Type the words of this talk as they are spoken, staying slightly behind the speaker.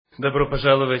Добро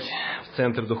пожаловать в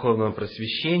Центр Духовного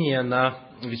Просвещения на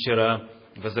вечера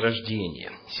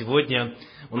Возрождения. Сегодня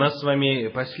у нас с вами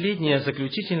последняя,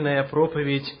 заключительная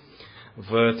проповедь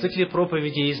в цикле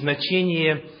проповедей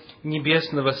 «Значение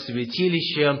небесного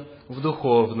святилища в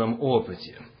духовном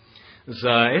опыте».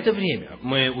 За это время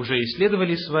мы уже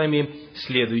исследовали с вами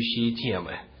следующие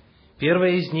темы.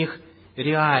 Первая из них –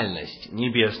 реальность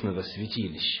небесного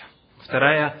святилища.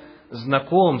 Вторая –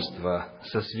 знакомство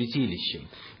со святилищем.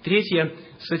 Третье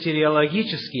 –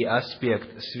 сотириологический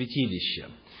аспект святилища.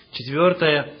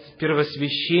 Четвертое –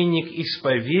 первосвященник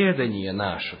исповедания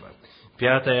нашего.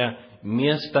 Пятое –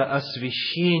 место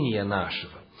освящения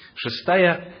нашего.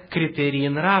 Шестая – критерии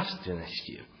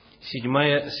нравственности.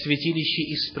 Седьмая – святилище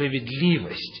и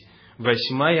справедливость.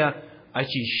 Восьмая –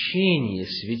 очищение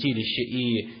святилища.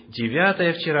 И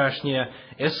девятая, вчерашняя,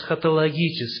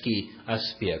 эсхатологический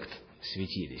аспект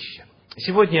святилища.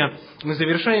 Сегодня мы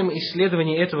завершаем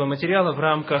исследование этого материала в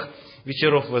рамках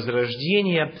вечеров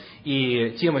Возрождения,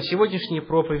 и тема сегодняшней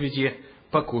проповеди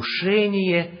 –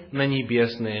 «Покушение на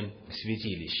небесное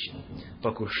святилище».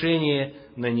 Покушение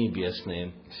на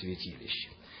небесное святилище.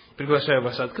 Приглашаю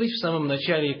вас открыть в самом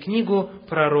начале книгу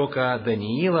пророка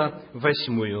Даниила,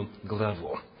 8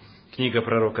 главу. Книга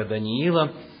пророка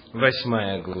Даниила,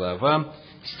 8 глава,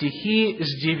 стихи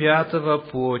с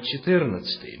 9 по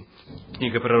 14.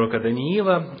 Книга пророка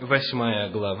Даниила,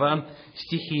 8 глава,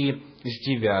 стихи с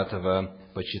 9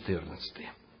 по 14.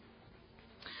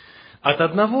 «От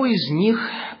одного из них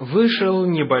вышел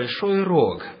небольшой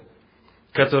рог,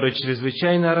 который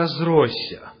чрезвычайно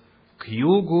разросся к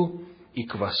югу и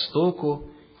к востоку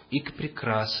и к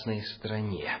прекрасной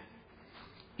стране.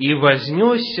 И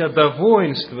вознесся до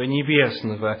воинства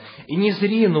небесного, и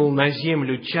низринул на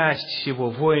землю часть всего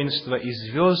воинства и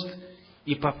звезд,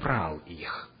 и попрал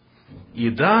их. И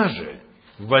даже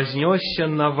вознесся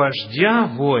на вождя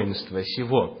воинства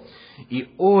сего, и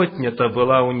отнята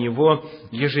была у него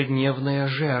ежедневная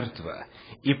жертва,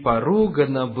 и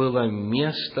поругано было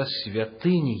место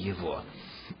святыни его,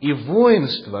 и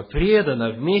воинство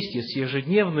предано вместе с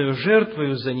ежедневной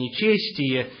жертвою за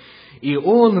нечестие, и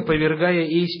он, повергая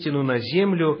истину на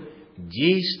землю,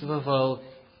 действовал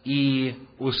и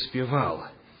успевал.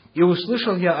 И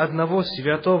услышал я одного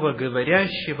святого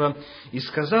говорящего, и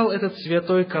сказал этот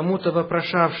святой кому-то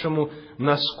вопрошавшему,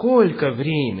 насколько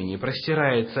времени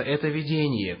простирается это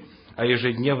видение о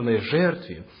ежедневной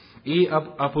жертве и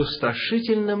об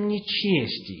опустошительном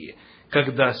нечестии,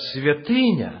 когда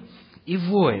святыня и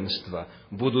воинство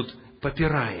будут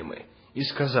попираемы. И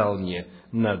сказал мне,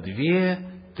 на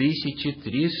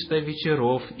 2300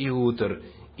 вечеров и утр,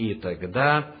 и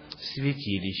тогда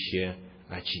святилище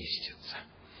очистится».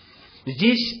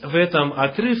 Здесь, в этом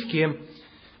отрывке,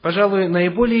 пожалуй,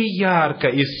 наиболее ярко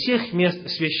из всех мест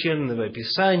Священного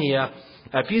Писания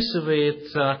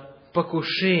описывается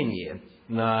покушение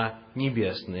на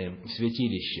небесное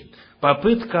святилище.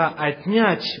 Попытка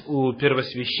отнять у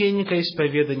первосвященника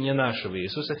исповедания нашего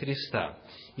Иисуса Христа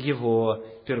его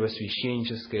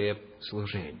первосвященническое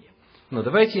служение. Но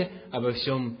давайте обо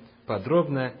всем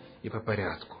подробно и по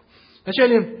порядку.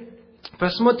 Вначале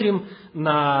посмотрим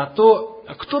на то,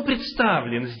 кто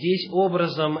представлен здесь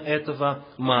образом этого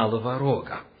малого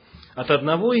рога. От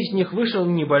одного из них вышел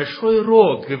небольшой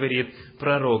рог, говорит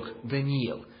пророк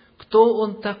Даниил. Кто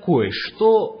он такой?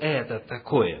 Что это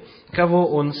такое? Кого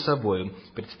он собой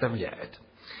представляет?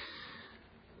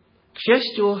 К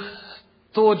счастью,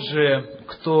 тот же,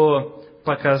 кто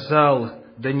показал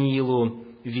Даниилу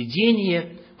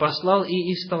видение, послал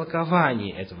и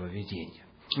истолкование этого видения.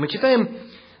 Мы читаем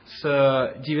с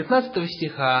 19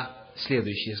 стиха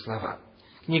следующие слова.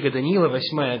 Книга Даниила,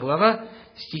 8 глава,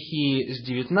 стихи с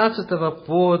 19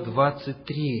 по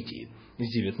 23.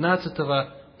 С 19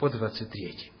 по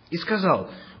 23. «И сказал,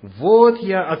 вот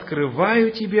я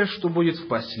открываю тебе, что будет в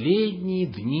последние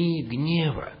дни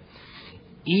гнева,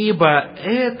 ибо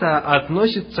это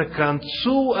относится к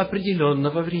концу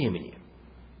определенного времени.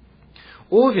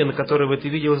 Овен, которого ты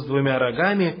видел с 2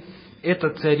 рогами, это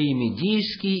цари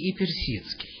Медийский и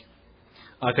Персидский,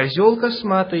 а козел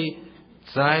косматый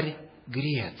 – царь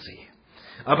Греции.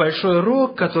 А большой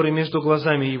рог, который между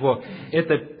глазами его,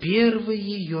 это первый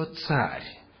ее царь.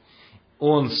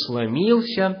 Он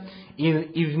сломился,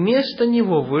 и вместо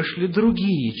него вышли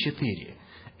другие 4.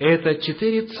 Это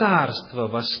 4 царства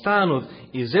восстанут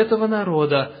из этого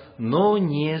народа, но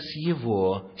не с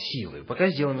его силы». Пока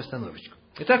сделаем остановочку.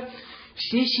 Итак,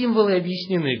 все символы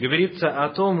объяснены. Говорится о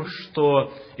том,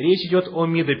 что речь идет о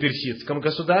Медо-Персидском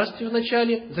государстве в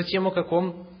начале, затем о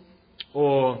каком?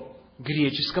 О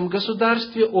греческом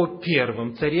государстве, о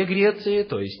первом царе Греции,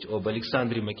 то есть об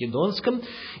Александре Македонском,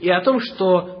 и о том,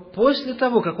 что после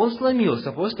того, как он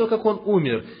сломился, после того, как он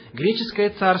умер,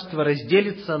 греческое царство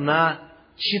разделится на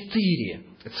 4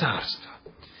 царства.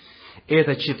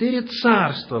 Это 4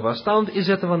 царства восстанут из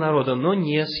этого народа, но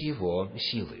не с его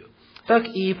силою. Так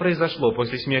и произошло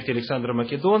после смерти Александра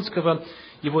Македонского.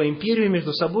 Его империю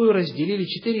между собой разделили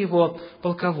 4 его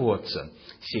полководца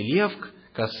 – Селевк,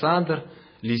 Кассандр,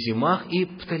 Лизимах и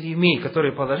Птолемей,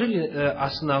 которые положили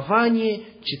основание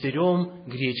 4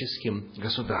 греческим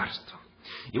государствам.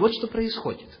 И вот что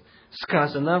происходит.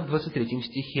 Сказано в 23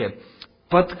 стихе: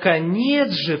 «Под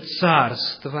конец же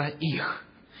царства их».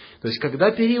 То есть, когда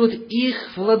период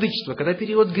их владычества, когда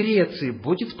период Греции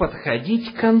будет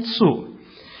подходить к концу,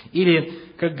 или,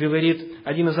 как говорит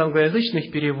один из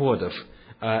англоязычных переводов,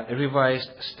 Revised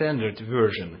Standard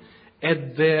Version,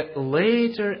 at the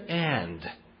later end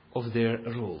of their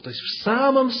rule, то есть в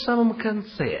самом-самом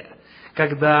конце,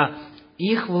 когда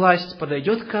их власть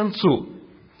подойдет к концу,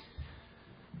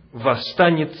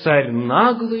 восстанет царь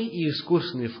наглый и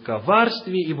искусный в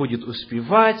коварстве, и будет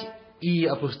успевать, и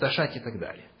опустошать, и так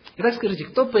далее. Итак, скажите,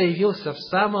 кто появился в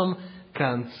самом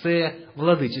конце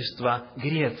владычества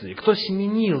Греции? Кто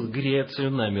сменил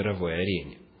Грецию на мировой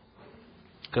арене?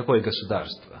 Какое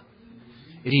государство?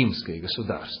 Римское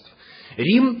государство.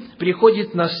 Рим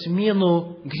приходит на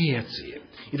смену Греции.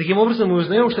 И таким образом мы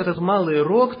узнаем, что этот малый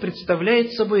рог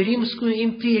представляет собой Римскую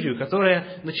империю,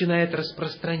 которая начинает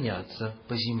распространяться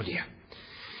по земле.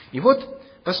 И вот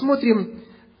посмотрим,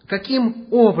 каким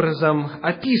образом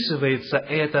описывается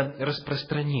это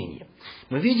распространение.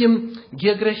 Мы видим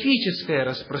географическое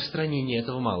распространение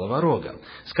этого малого рога.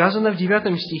 Сказано в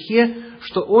 9 стихе,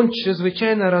 что он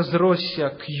чрезвычайно разросся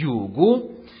к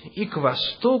югу, и к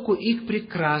востоку, и к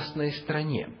прекрасной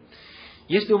стране.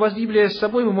 Если у вас Библия с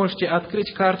собой, вы можете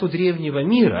открыть карту древнего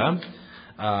мира.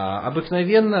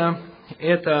 Обыкновенно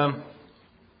это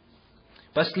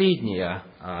последняя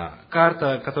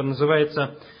карта, которая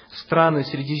называется «Страны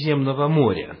Средиземного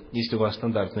моря», если у вас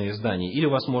стандартное издание. Или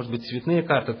у вас, может быть, цветные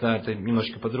карты, это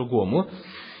немножечко по-другому.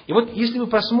 И вот, если вы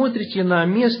посмотрите на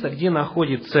место, где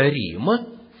находится Рим,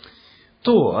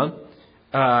 то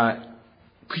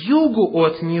к югу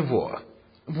от него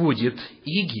будет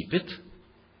Египет.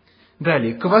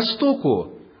 Далее, к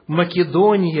востоку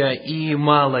Македония и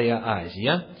Малая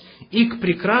Азия. И к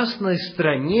прекрасной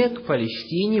стране, к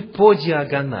Палестине, по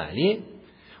диагонали,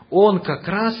 он как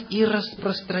раз и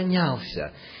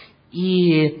распространялся,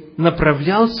 и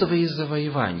направлял свои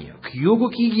завоевания к югу,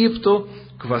 к Египту,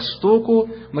 к востоку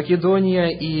Македония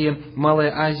и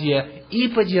Малая Азия, и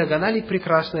по диагонали к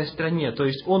прекрасной стране. То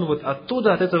есть он вот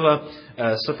оттуда, от этого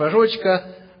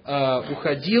сапожочка,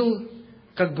 уходил,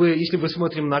 как бы, если мы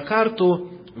смотрим на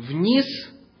карту, вниз,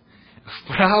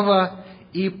 вправо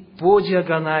и по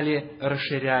диагонали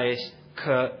расширяясь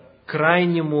к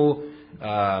крайнему,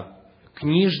 к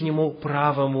нижнему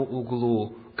правому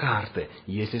углу карты,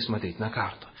 если смотреть на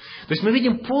карту. То есть мы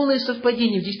видим полное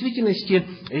совпадение. В действительности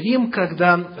Рим,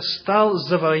 когда стал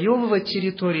завоевывать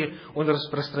территории, он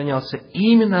распространялся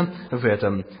именно в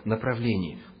этом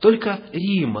направлении. Только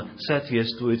Рим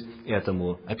соответствует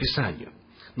этому описанию.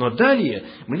 Но далее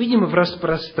мы видим в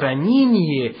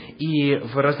распространении и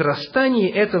в разрастании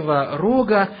этого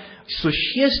рога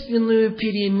существенную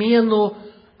перемену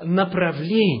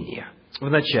направления.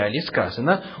 Вначале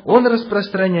сказано, он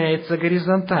распространяется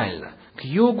горизонтально, к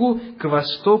югу, к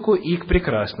востоку и к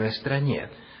прекрасной стране.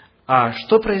 А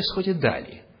что происходит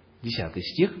далее? 10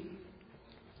 стих.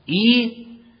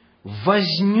 «И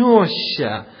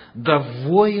вознесся до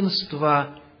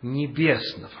воинства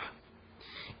небесного,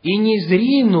 и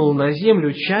низвинул на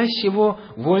землю часть его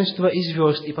воинства и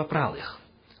звезд, и попрал их».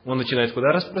 Он начинает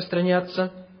куда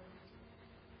распространяться?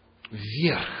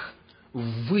 Вверх,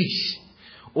 ввысь.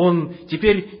 Он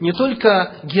теперь не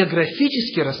только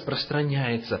географически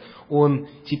распространяется, он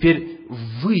теперь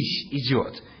ввысь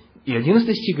идет. И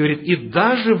 11 стих говорит, «И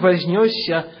даже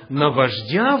вознесся на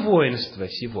вождя воинства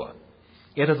сего».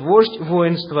 Этот вождь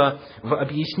воинства в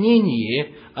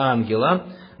объяснении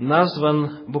ангела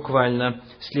назван буквально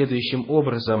следующим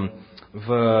образом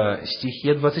в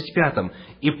стихе 25.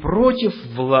 «И против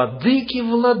владыки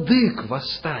владык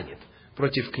восстанет».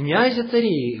 Против князя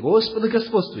царей, Господа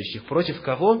господствующих. Против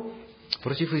кого?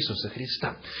 Против Иисуса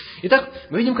Христа. Итак,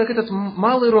 мы видим, как этот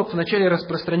малый рог вначале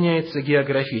распространяется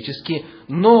географически,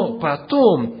 но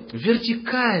потом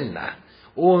вертикально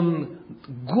он к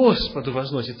Господу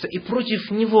возносится и против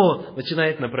Него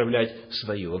начинает направлять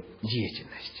свою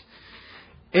деятельность.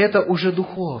 Это уже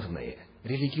духовные,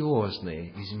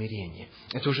 религиозные измерения.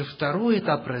 Это уже второй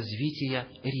этап развития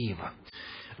Рима.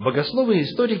 Богословы и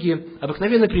историки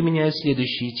обыкновенно применяют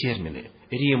следующие термины: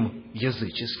 Рим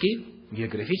языческий,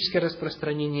 географическое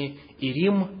распространение, и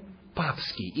Рим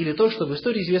папский, или то, что в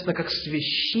истории известно как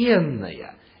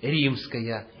Священная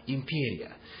Римская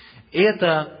империя.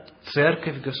 Это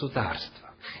церковь-государство.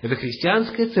 Это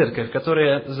христианская церковь,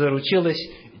 которая заручилась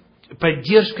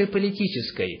поддержкой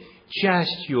политической,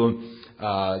 частью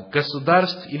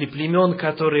государств или племен,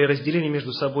 которые разделили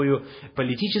между собой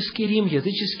политический Рим,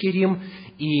 языческий Рим,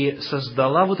 и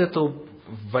создала вот эту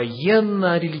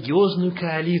военно-религиозную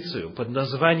коалицию под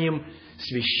названием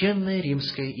Священная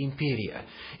Римская империя.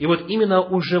 И вот именно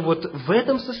уже вот в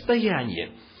этом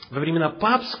состоянии, во времена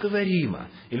Папского Рима,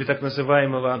 или так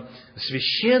называемого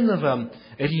Священного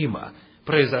Рима,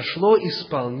 произошло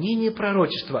исполнение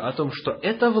пророчества о том, что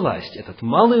эта власть, этот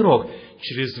малый рог,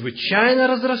 чрезвычайно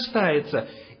разрастается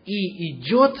и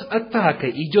идет атака,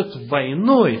 идет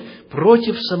войной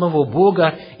против самого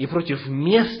Бога и против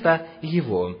места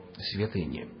Его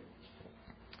святыни.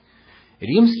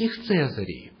 Римских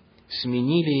цезарей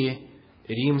сменили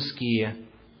римские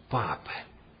папы.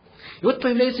 И вот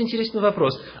появляется интересный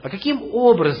вопрос: а каким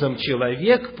образом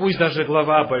человек, пусть даже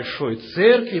глава Большой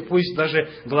Церкви, пусть даже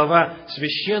глава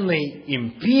Священной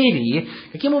Империи,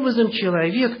 каким образом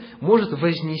человек может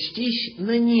вознестись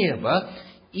на небо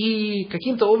и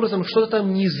каким-то образом что-то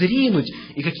там низринуть,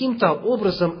 и каким-то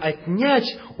образом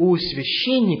отнять у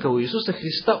священника, у Иисуса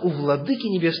Христа, у владыки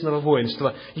небесного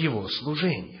воинства его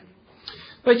служение?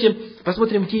 Давайте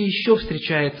посмотрим, где еще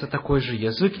встречается такой же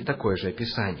язык и такое же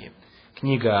описание.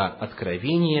 Книга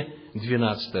Откровения,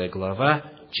 12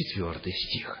 глава, 4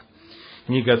 стих.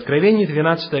 Книга Откровения,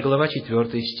 12 глава,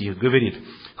 4 стих говорит: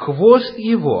 «Хвост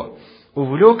его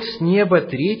увлек с неба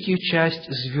третью часть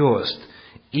звезд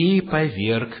и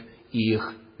поверг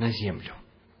их на землю.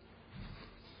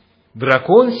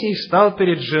 Дракон сей стал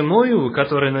перед женою,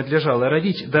 которой надлежало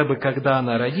родить, дабы, когда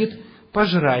она родит,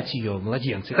 пожрать ее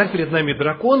младенца». Итак, перед нами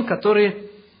дракон, который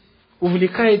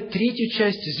увлекает третью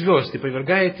часть звезд и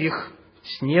повергает их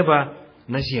с неба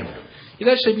на землю. И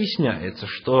дальше объясняется,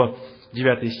 что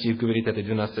 9 стих говорит этой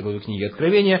 12 главы книги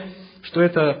Откровения, что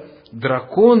это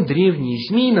дракон, древний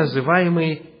змей,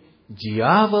 называемый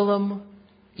дьяволом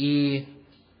и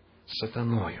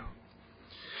сатаною.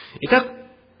 Итак,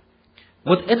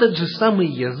 вот этот же самый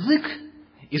язык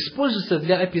используется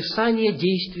для описания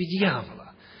действий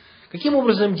дьявола. Каким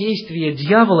образом действия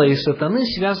дьявола и сатаны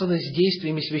связаны с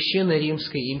действиями Священной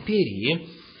Римской империи,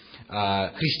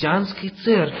 христианской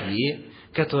церкви,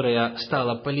 которая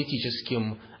стала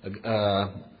политическим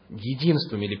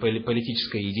единством или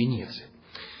политической единицей?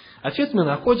 Ответ мы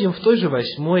находим в той же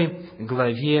 8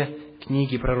 главе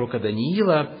книги пророка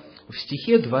Даниила, в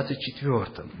стихе 24.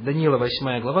 Даниила,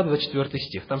 8 глава, 24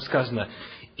 стих. Там сказано: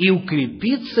 «И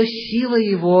укрепится сила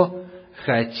его,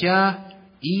 хотя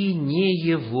и не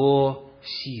его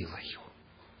силою».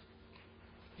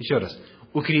 Еще раз.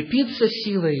 «Укрепится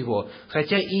сила его,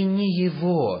 хотя и не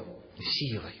его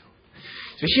силою».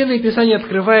 Священное Писание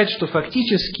открывает, что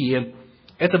фактически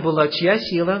это была чья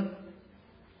сила?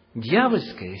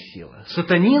 Дьявольская сила,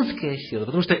 сатанинская сила,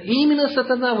 потому что именно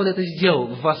сатана вот это сделал,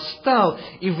 восстал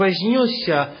и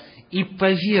вознесся и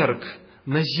поверг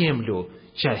на землю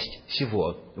часть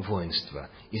всего воинства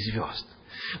и звезд.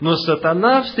 Но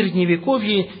сатана в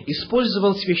Средневековье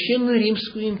использовал Священную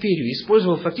Римскую империю,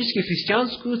 использовал фактически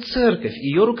христианскую церковь,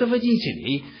 ее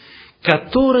руководителей,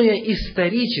 которая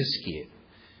исторически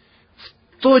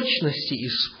в точности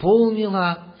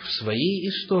исполнила в своей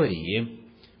истории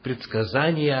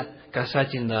предсказания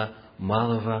касательно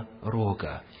малого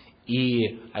рога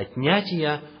и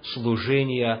отнятия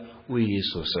служения у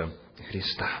Иисуса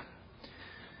Христа.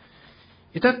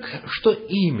 Итак, что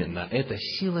именно эта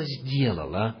сила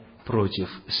сделала против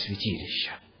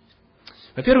святилища?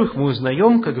 Во-первых, мы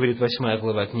узнаем, как говорит 8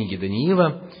 глава книги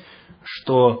Даниила,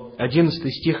 что 11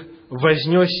 стих: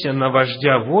 «Вознесся на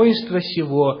вождя воинства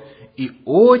сего, и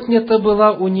отнята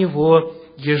была у него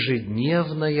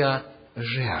ежедневная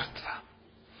жертва».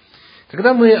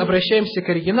 Когда мы обращаемся к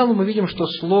оригиналу, мы видим, что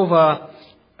слово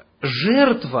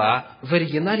 «жертва» в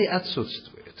оригинале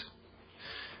отсутствует.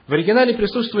 В оригинале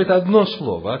присутствует одно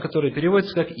слово, которое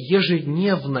переводится как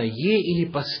 «ежедневное» или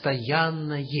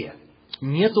 «постоянное».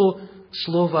 Нету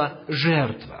слова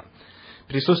 «жертва».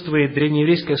 Присутствует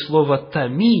древнееврейское слово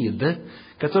 «тамид»,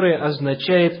 которое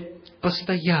означает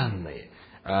 «постоянное»,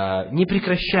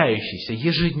 непрекращающееся,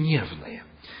 ежедневное.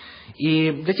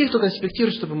 И для тех, кто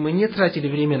конспектирует, чтобы мы не тратили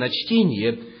время на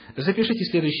чтение, запишите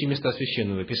следующие места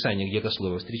Священного Писания, где это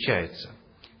слово встречается.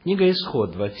 Книга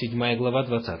Исход, 27 глава,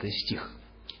 20 стих.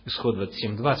 Исход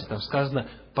 27:20, там сказано: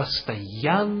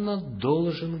 «Постоянно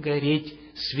должен гореть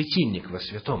светильник во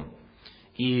святом,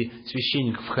 и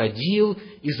священник входил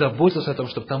и заботился о том,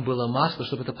 чтобы там было масло,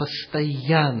 чтобы это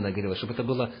постоянно горело, чтобы это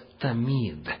было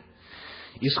тамид.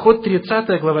 Исход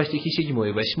 30 глава стихи 7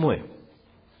 и 8.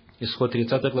 Исход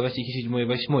 30 глава стихи 7 и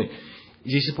 8.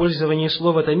 Здесь использование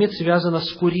слова «тамид» связано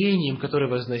с курением, которое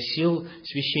возносил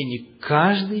священник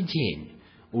каждый день,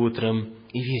 утром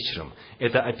и вечером.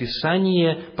 Это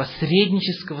описание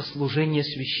посреднического служения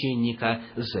священника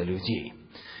за людей.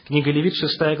 Книга Левит,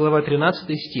 6 глава,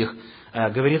 13 стих,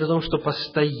 говорит о том, что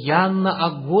постоянно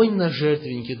огонь на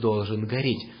жертвеннике должен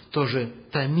гореть. Тоже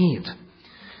тамид.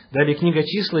 Далее книга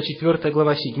Числа, 4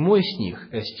 глава, 7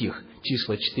 стих,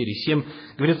 Числа 4:7,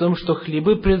 говорит о том, что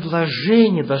хлебы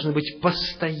предложения должны быть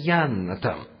постоянно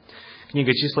там.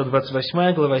 Книга Числа,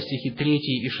 28 глава, стихи 3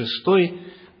 и 6,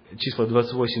 Числа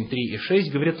 28, 3 и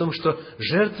 6, говорит о том, что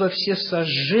жертва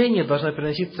всесожжения должна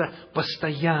приноситься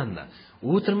постоянно,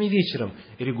 утром и вечером,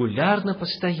 регулярно,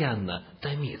 постоянно,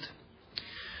 тамид.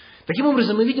 Таким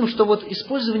образом, мы видим, что вот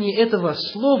использование этого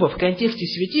слова в контексте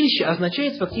святилища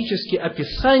означает фактически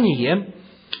описание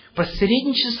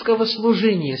посреднического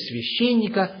служения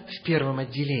священника в первом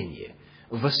отделении,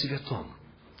 во святом.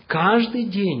 Каждый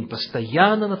день,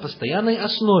 постоянно, на постоянной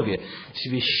основе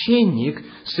священник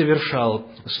совершал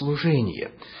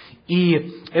служение.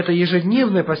 И это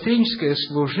ежедневное посредническое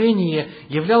служение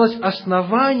являлось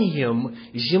основанием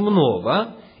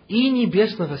земного и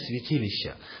небесного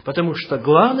святилища. Потому что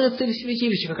главная цель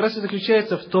святилища как раз и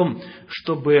заключается в том,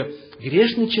 чтобы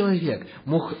грешный человек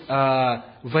мог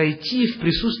войти в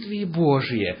присутствие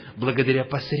Божие благодаря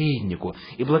посреднику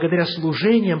и благодаря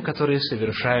служениям, которые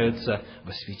совершаются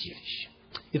во святилище.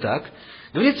 Итак,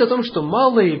 говорится о том, что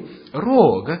малый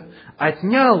рог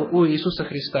отнял у Иисуса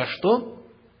Христа что?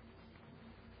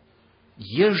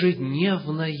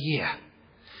 Ежедневное.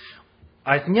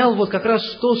 Отнял вот как раз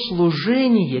то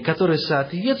служение, которое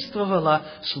соответствовало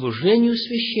служению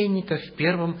священника в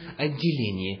первом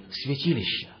отделении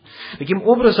святилища. Таким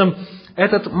образом,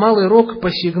 этот малый рог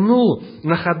посягнул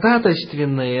на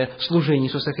ходатайственное служение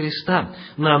Иисуса Христа,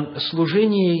 на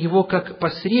служение Его как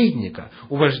посредника.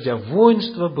 У вождя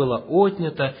воинства было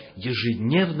отнято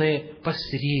ежедневное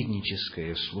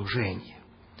посредническое служение.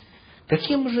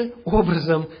 Каким же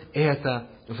образом это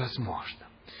возможно?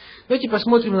 Давайте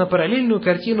посмотрим на параллельную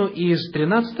картину из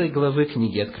 13 главы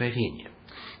книги Откровения.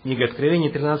 Книга Откровения,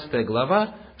 13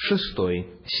 глава, 6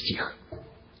 стих.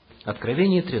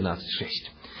 Откровение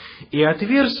 13:6. «И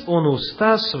отверз он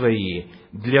уста свои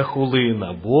для хулы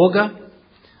на Бога,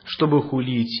 чтобы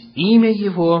хулить имя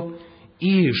Его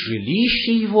и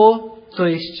жилище Его», то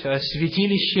есть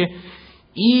святилище,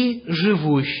 «и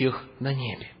живущих на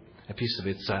небе».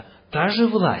 Описывается та же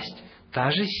власть, та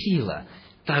же сила,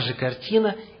 та же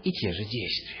картина и те же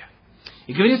действия.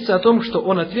 И говорится о том, что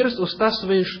он отверз уста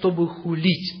свои, чтобы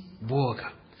хулить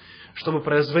Бога, чтобы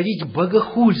производить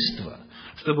богохульство,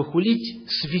 чтобы хулить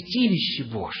святилище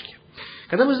Божье.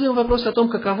 Когда мы задаем вопрос о том,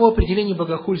 каково определение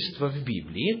богохульства в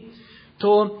Библии,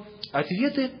 то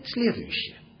ответы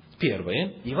следующие.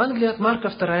 Первое. Евангелие от Марка,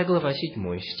 2 глава,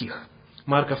 7 стих.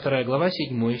 Марка, 2 глава,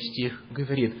 7 стих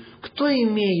говорит: «Кто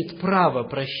имеет право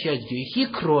прощать грехи,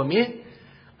 кроме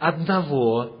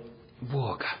одного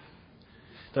Бога?»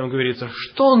 Там говорится,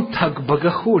 что он так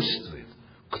богохульствует.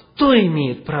 Кто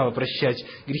имеет право прощать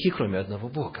грехи, кроме одного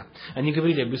Бога? Они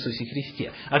говорили об Иисусе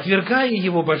Христе. Отвергая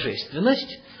Его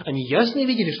божественность, они ясно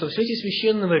видели, что в свете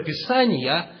Священного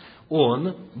Писания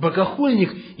Он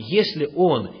богохульник, если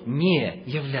Он не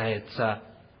является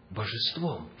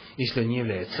божеством, если Он не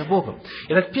является Богом.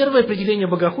 Итак, первое определение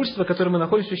богохульства, которое мы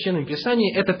находим в Священном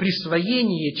Писании, это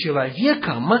присвоение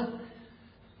человеком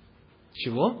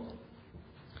чего?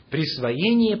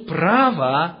 Присвоение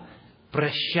права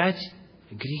прощать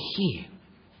грехи.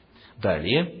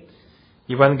 Далее,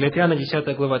 Евангелие от Иоанна,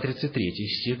 10 глава, 33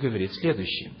 стих говорит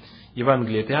следующее.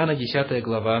 Евангелие от Иоанна, 10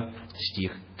 глава,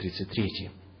 стих 33.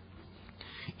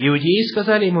 «Иудеи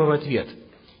сказали ему в ответ: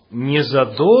 не за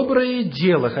доброе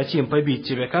дело хотим побить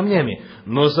тебя камнями,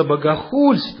 но за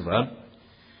богохульство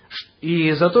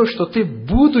и за то, что ты,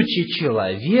 будучи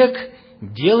человек,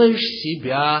 делаешь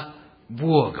себя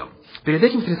Богом». Перед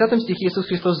этим в 30 стихе Иисус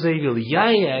Христос заявил: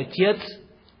 «Я и Отец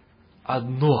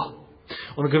одно».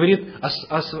 Он говорит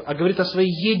о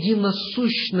своей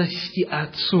единосущности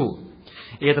Отцу.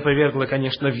 И это повергло,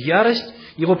 конечно, в ярость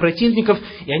Его противников,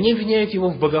 и они обвиняют Его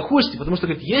в богохульстве, потому что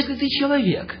говорят: если ты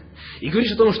человек, и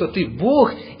говоришь о том, что ты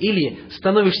Бог, или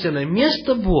становишься на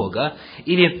место Бога,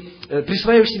 или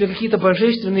присваиваешь себе какие-то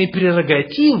божественные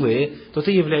прерогативы, то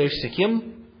ты являешься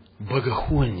кем?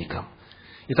 Богохульником.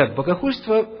 Итак,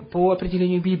 богохульство по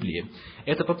определению Библии –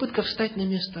 это попытка встать на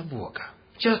место Бога.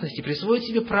 В частности, присвоить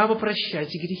себе право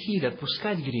прощать грехи или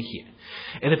отпускать грехи.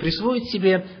 Это присвоить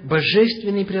себе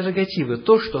божественные прерогативы,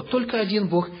 то, что только один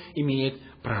Бог имеет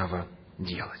право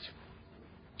делать.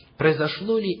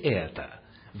 Произошло ли это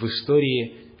в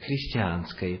истории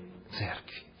христианской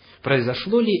церкви?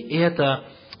 Произошло ли это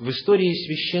в истории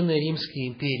Священной Римской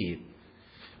империи?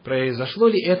 Произошло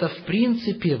ли это в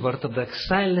принципе в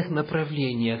ортодоксальных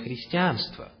направлениях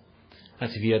христианства?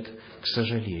 Ответ, к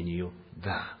сожалению,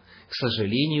 да. К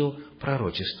сожалению,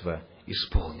 пророчество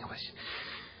исполнилось.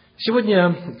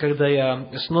 Сегодня, когда я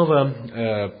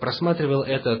снова просматривал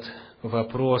этот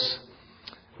вопрос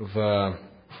в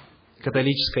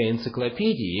католической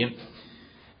энциклопедии,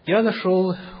 я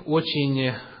нашел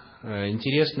очень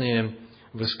интересные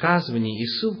высказывания и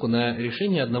ссылку на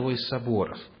решение одного из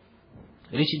соборов.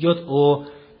 Речь идет о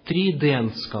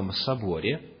Тридентском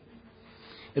соборе.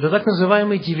 Это так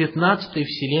называемый 19-й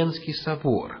Вселенский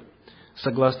собор,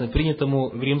 согласно принятому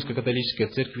в Римско-католической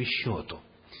церкви счету,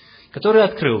 который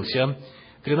открылся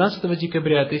 13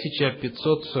 декабря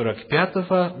 1545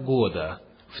 года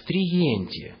в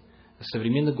Триенте,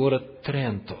 современный город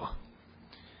Тренто,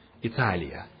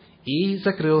 Италия, и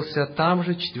закрылся там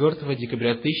же 4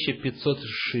 декабря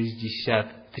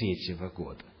 1563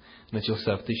 года.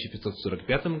 Начался в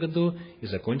 1545 году и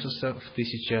закончился в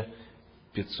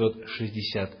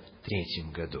 1563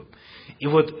 году. И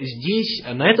вот здесь,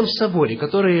 на этом соборе,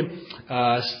 который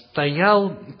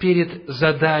стоял перед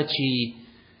задачей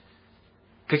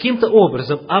каким-то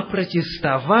образом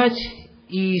опротестовать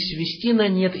и свести на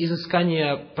нет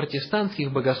изыскания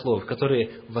протестантских богословов, которые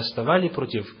восставали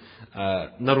против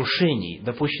нарушений,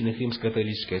 допущенных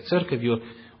Римско-католической церковью,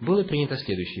 было принято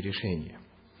следующее решение.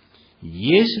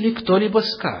 Если кто-либо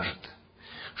скажет,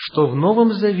 что в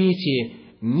Новом Завете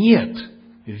нет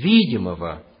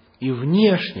видимого и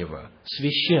внешнего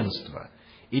священства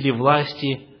или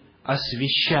власти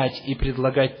освящать и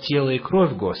предлагать тело и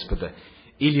кровь Господа,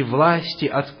 или власти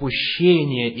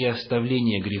отпущения и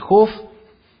оставления грехов,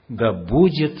 да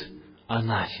будет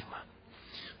анафема.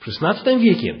 В XVI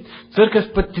веке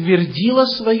Церковь подтвердила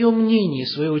свое мнение,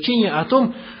 свое учение о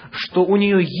том, что у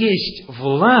нее есть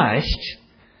власть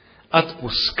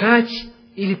отпускать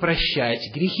или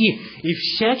прощать грехи. И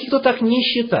всякий, кто так не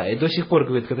считает, до сих пор,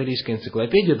 говорит католическая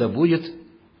энциклопедия, да будет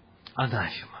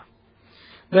анафема.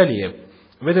 Далее,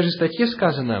 в этой же статье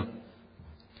сказано,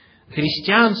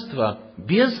 христианство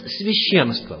без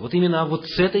священства, вот именно вот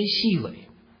с этой силой,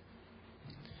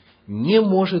 не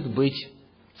может быть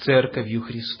Церковью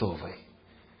Христовой.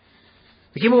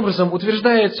 Таким образом,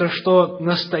 утверждается, что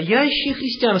настоящее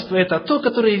христианство – это то,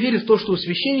 которое верит в то, что у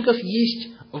священников есть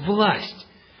власть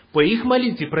по их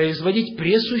молитве производить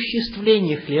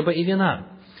пресуществление хлеба и вина,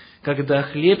 когда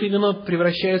хлеб и вино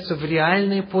превращаются в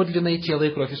реальное подлинное тело и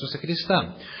кровь Иисуса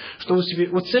Христа, что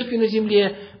у церкви на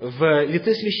земле в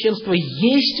лице священства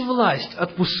есть власть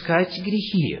отпускать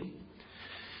грехи.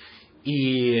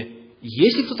 И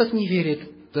если кто так не верит,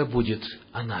 да будет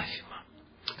анафема.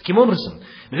 Таким образом,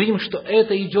 мы видим, что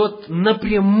это идет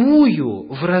напрямую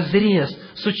вразрез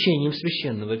с учением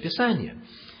Священного Писания.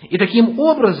 И таким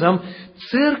образом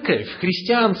церковь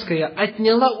христианская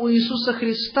отняла у Иисуса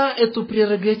Христа эту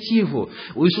прерогативу,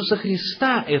 у Иисуса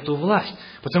Христа эту власть,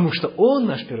 потому что Он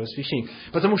наш первосвященник,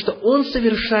 потому что Он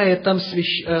совершает там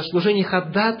служение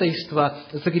ходатайства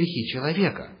за грехи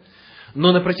человека.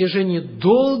 Но на протяжении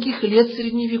долгих лет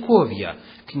Средневековья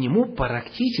к Нему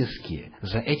практически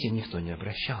за этим никто не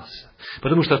обращался.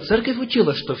 Потому что церковь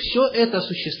учила, что все это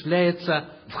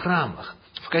осуществляется в храмах,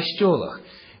 в костелах,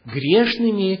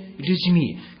 грешными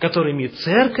людьми, которым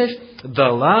церковь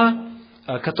дала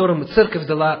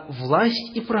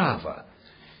власть и право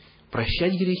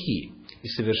прощать грехи и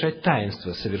совершать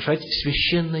таинства, совершать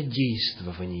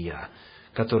священнодействования,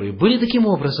 которые были таким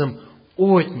образом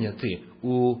отняты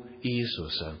у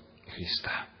Иисуса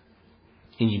Христа.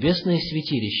 И небесное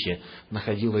святилище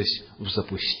находилось в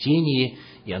запустении,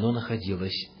 и оно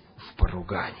находилось в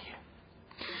поругании.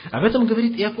 Об этом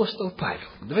говорит и апостол Павел.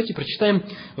 Давайте прочитаем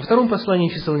во втором послании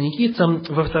Фессалоникийцам,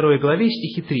 во 2 главе,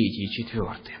 стихи 3 и 4.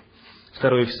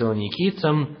 2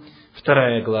 Фессалоникийцам,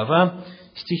 2 глава,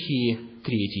 стихи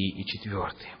 3 и 4.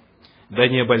 «Да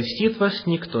не обольстит вас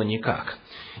никто никак,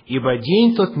 ибо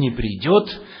день тот не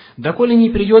придет, доколе не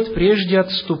придет прежде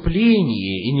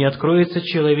отступление, и не откроется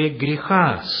человек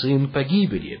греха, сын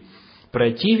погибели,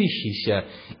 противящийся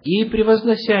и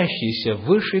превозносящийся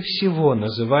выше всего,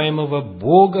 называемого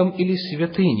Богом или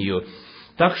святынью,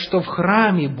 так что в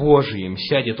храме Божием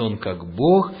сядет он как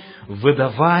Бог,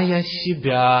 выдавая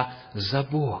себя за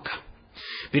Бога».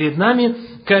 Перед нами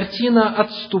картина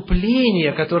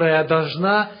отступления, которая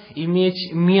должна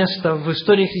иметь место в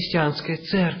истории христианской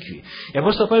церкви. И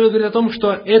апостол Павел говорит о том,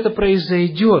 что это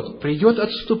произойдет, придет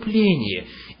отступление,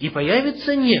 и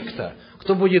появится некто,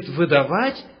 кто будет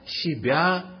выдавать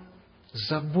себя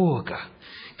за Бога,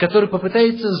 который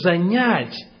попытается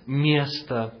занять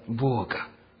место Бога.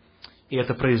 И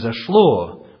это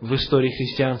произошло в истории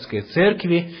христианской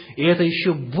церкви, и это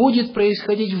еще будет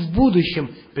происходить в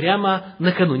будущем, прямо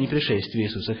накануне пришествия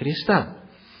Иисуса Христа.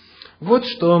 Вот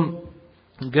что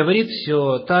говорит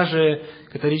все та же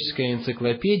католическая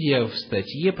энциклопедия в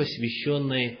статье,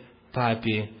 посвященной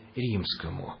Папе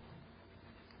Римскому.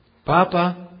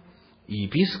 Папа и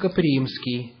епископ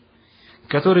Римский,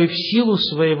 который в силу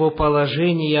своего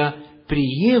положения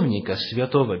преемника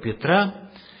святого Петра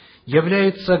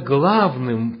является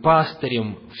главным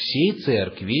пастырем всей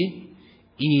церкви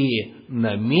и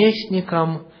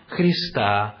наместником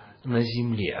Христа на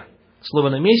земле.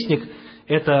 Слово «наместник» —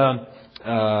 это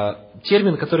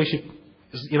термин, который еще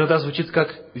иногда звучит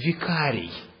как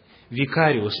 «викарий»,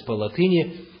 «викариус» по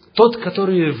латыни, тот,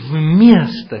 который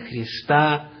вместо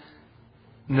Христа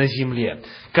на земле,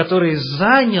 который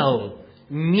занял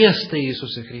место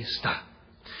Иисуса Христа.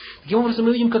 Таким образом,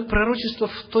 мы видим, как пророчество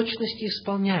в точности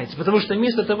исполняется, потому что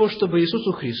вместо того, чтобы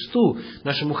Иисусу Христу,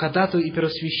 нашему ходатаю и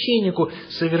первосвященнику,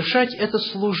 совершать это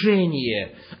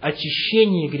служение,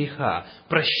 очищение греха,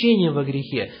 прощение во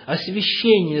грехе,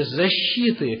 освящение,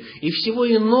 защиты и всего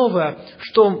иного,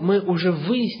 что мы уже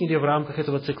выяснили в рамках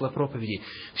этого цикла проповедей,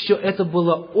 все это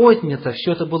было отнято,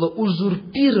 все это было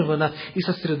узурпировано и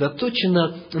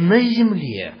сосредоточено на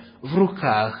земле, в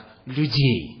руках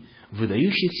людей,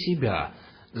 выдающих себя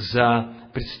за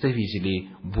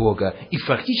представителей Бога и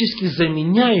фактически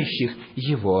заменяющих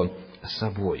Его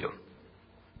собою.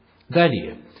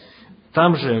 Далее,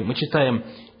 там же мы читаем,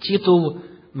 титул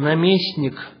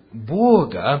 «наместник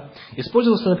Бога»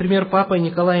 использовался, например, Папой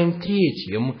Николаем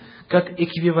III как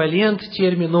эквивалент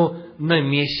термину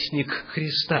 «наместник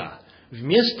Христа».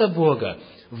 Вместо Бога,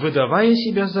 выдавая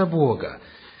себя за Бога,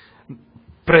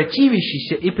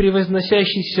 противящийся и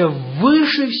превозносящийся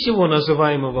выше всего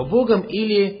называемого Богом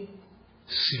или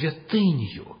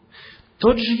святынью.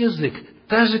 Тот же язык,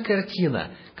 та же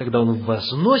картина, когда он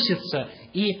возносится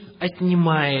и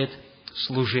отнимает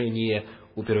служение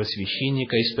у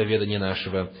первосвященника исповедания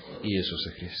нашего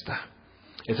Иисуса Христа.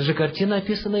 Это же картина,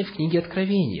 описанная в книге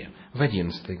Откровения, в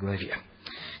 11 главе.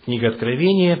 Книга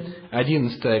Откровения,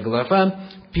 11 глава,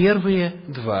 первые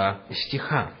 2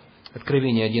 стиха.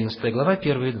 Откровение, 11 глава,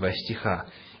 первые 2 стиха.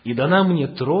 «И дана мне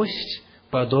трость,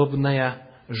 подобная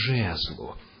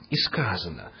жезлу. И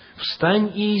сказано: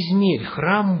 встань и измерь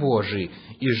храм Божий,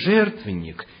 и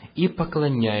жертвенник, и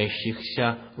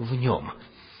поклоняющихся в нем.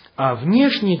 А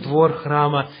внешний двор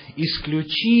храма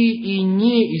исключи и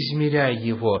не измеряй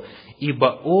его,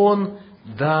 ибо он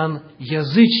дан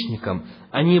язычникам.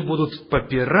 Они будут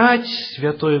попирать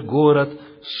святой город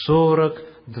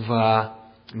 42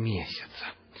 месяца».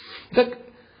 Итак,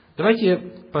 давайте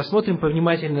посмотрим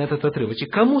повнимательно на этот отрывочек.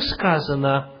 Кому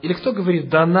сказано, или кто говорит: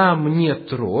 «Дана мне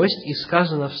трость, и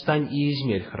сказано: встань и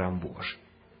измерь храм Божий»?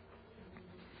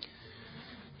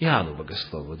 Иоанну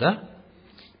Богослову, да?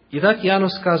 Итак, Иоанну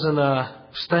сказано: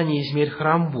 «Встань и измерь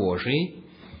храм Божий»,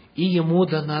 и ему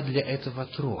дана для этого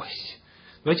трость.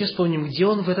 Давайте вспомним, где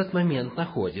он в этот момент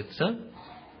находится.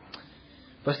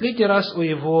 Последний раз о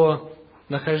его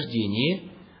нахождении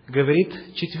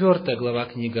говорит 4 глава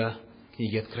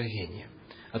книги Откровения.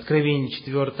 Откровение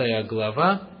 4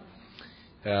 глава,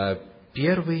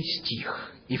 1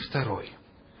 стих и 2.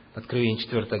 Откровение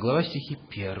 4 глава, стихи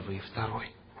 1 и 2.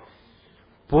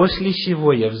 «После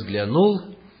сего я взглянул,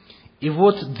 и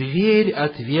вот дверь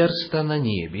отверста на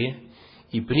небе,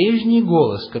 и прежний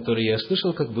голос, который я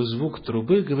слышал, как бы звук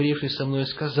трубы, говоривший со мной,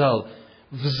 сказал: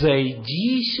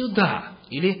 взойди сюда,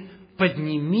 или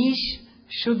поднимись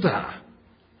сюда,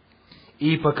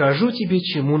 и покажу тебе,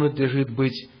 чему надлежит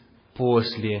быть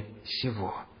после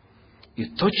сего. И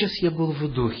тотчас я был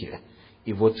в духе,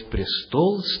 и вот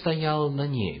престол стоял на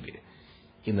небе,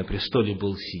 и на престоле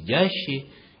был сидящий,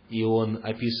 и он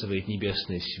описывает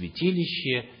небесное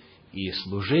святилище, и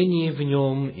служение в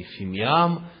нем, и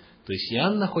фимиам». То есть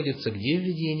Иоанн находится где в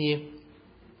видении?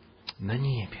 На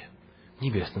небе, в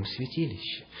небесном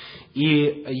святилище. И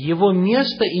его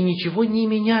место и ничего не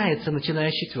меняется,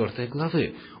 начиная с 4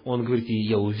 главы. Он говорит: «И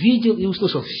я увидел и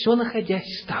услышал», все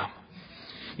находясь там.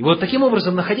 И вот таким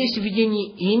образом, находясь в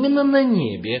видении именно на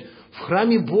небе, в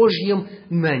храме Божьем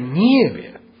на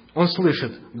небе, Он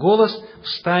слышит голос: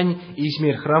 «Встань и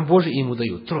измерь храм Божий», и ему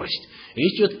дают трость.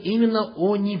 Речь идет именно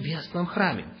о небесном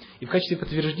храме. И в качестве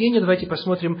подтверждения давайте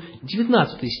посмотрим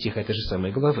 19 стих этой же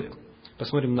самой главы.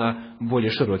 Посмотрим на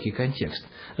более широкий контекст.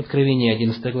 Откровение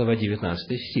 11 глава,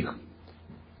 19 стих.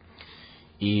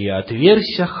 «И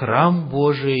отверзся храм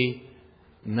Божий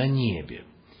на небе,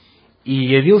 и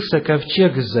явился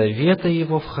ковчег завета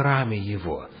его в храме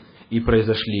его, и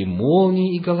произошли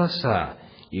молнии и голоса,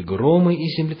 и громы, и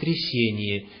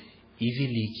землетрясения, и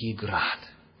великий град».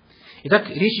 Итак,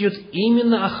 речь идет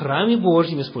именно о храме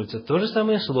Божьем, используется то же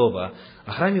самое слово,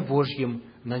 о храме Божьем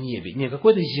на небе. Не о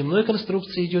какой-то земной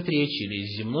конструкции идет речь, или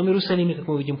земном Иерусалиме, как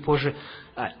мы увидим позже,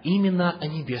 а именно о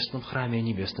небесном храме, о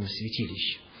небесном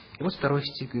святилище. И вот 2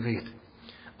 стих говорит: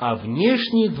 «А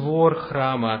внешний двор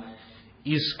храма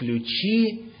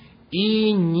исключи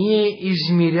и не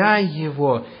измеряй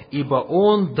его, ибо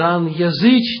он дан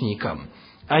язычникам.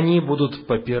 Они будут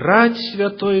попирать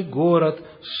святой город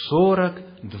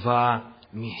 42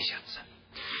 месяца».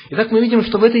 Итак, мы видим,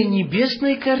 что в этой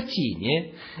небесной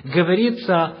картине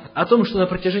говорится о том, что на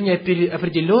протяжении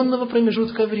определенного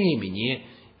промежутка времени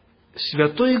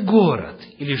святой город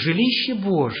или жилище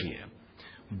Божье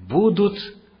будут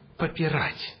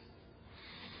попирать.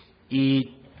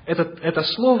 И это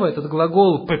слово, этот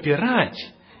глагол «попирать»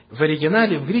 в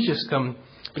оригинале, в греческом,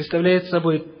 представляет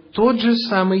собой тот же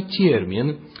самый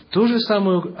термин, ту же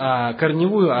самую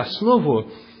корневую основу,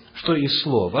 что и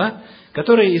слово,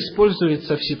 которое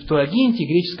используется в Септуагинте,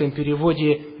 греческом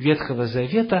переводе Ветхого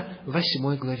Завета, в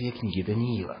 8 главе книги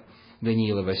Даниила.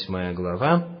 Даниила, 8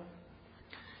 глава,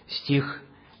 стих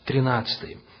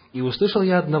 13. «И услышал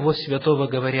я одного святого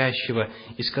говорящего,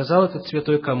 и сказал этот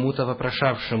святой кому-то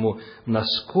вопрошавшему: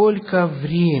 насколько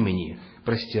времени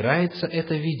простирается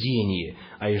это видение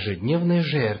о ежедневной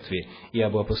жертве и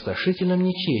об опустошительном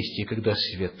нечестии, когда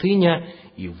святыня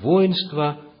и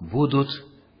воинство будут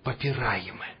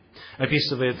попираемы».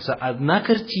 Описывается одна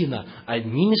картина,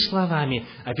 одними словами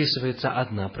описывается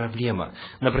одна проблема.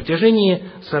 На протяжении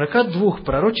 42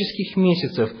 пророческих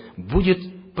месяцев будет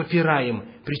попираем,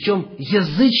 причем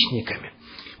язычниками.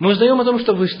 Мы узнаем о том,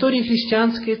 что в истории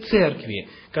христианской церкви,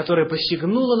 которая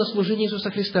посягнула на служение Иисуса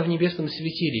Христа в небесном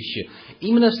святилище,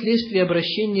 именно вследствие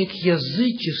обращения к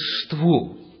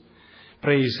язычеству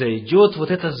произойдет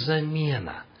вот эта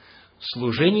замена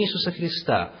служения Иисуса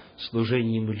Христа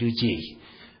служением людей.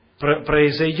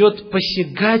 Произойдет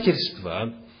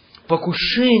посягательство,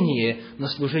 покушение на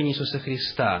служение Иисуса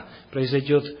Христа,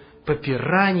 произойдет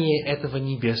попирание этого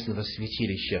небесного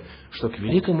святилища, что, к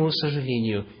великому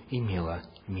сожалению, имело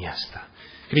место.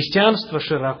 Христианство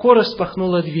широко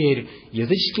распахнуло дверь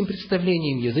языческим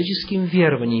представлениям, языческим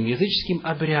верованиям, языческим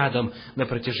обрядам на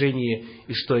протяжении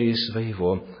истории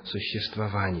своего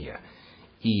существования.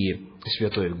 И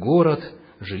святой город,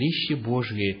 жилище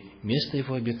Божие, место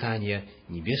его обитания,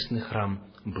 небесный храм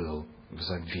был в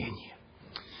забвении.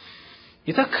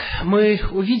 Итак, мы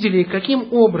увидели,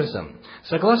 каким образом,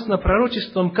 согласно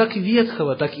пророчествам как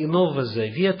Ветхого, так и Нового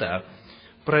Завета,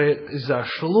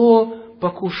 произошло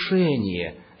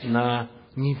покушение на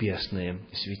небесное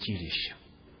святилище.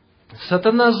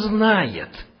 Сатана знает,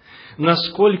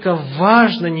 насколько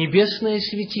важно небесное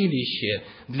святилище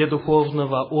для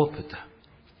духовного опыта,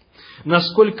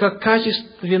 насколько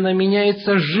качественно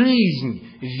меняется жизнь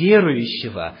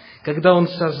верующего, когда он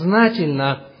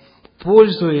сознательно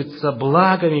пользуется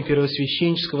благами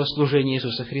первосвященнического служения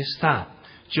Иисуса Христа,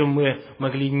 в чем мы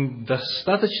могли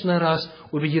достаточно раз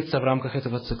убедиться в рамках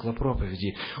этого цикла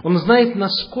проповедей. Он знает,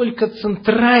 насколько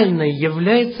центральной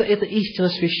является эта истина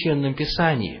в Священном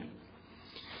Писании.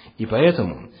 И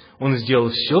поэтому он сделал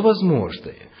все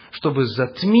возможное, чтобы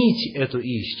затмить эту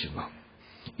истину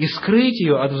и скрыть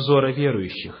ее от взора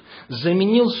верующих,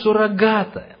 заменил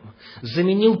суррогатом,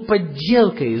 заменил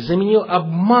подделкой, заменил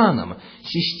обманом,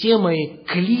 системой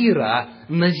клира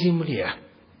на земле.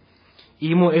 И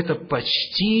ему это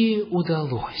почти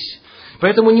удалось.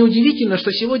 Поэтому неудивительно,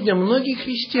 что сегодня многие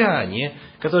христиане,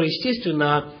 которые,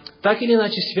 естественно, так или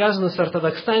иначе связаны с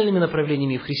ортодоксальными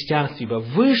направлениями в христианстве, ибо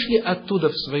вышли оттуда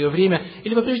в свое время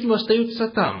или по-прежнему остаются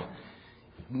там,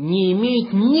 не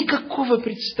имеют никакого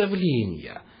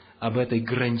представления об этой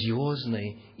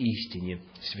грандиозной истине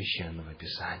Священного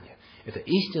Писания. Эта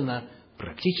истина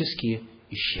практически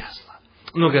исчезла.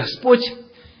 Но Господь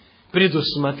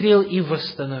предусмотрел и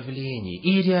восстановление,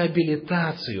 и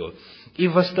реабилитацию, и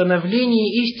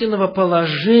восстановление истинного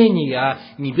положения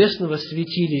небесного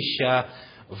святилища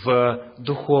в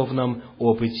духовном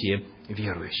опыте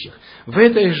верующих. В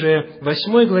этой же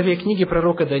 8 главе книги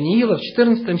пророка Даниила, в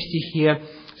 14 стихе,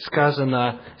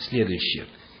 сказано следующее.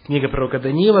 Книга пророка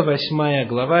Даниила, 8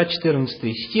 глава,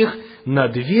 14 стих. «На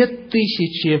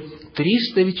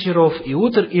 2300 вечеров и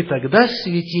утр, и тогда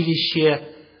святилище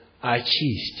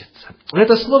очистится».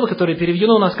 Это слово, которое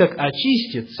переведено у нас как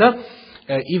 «очистится»,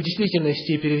 и в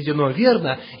действительности переведено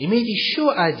верно, имеет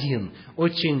еще один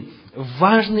очень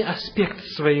важный аспект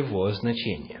своего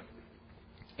значения.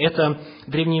 Это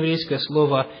древнееврейское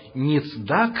слово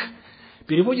 «ницдак»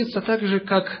 переводится также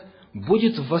как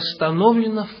 «будет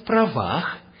восстановлено в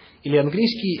правах», или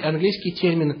английский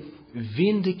термин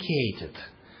 «vindicated».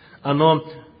 Оно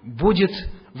будет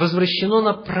возвращено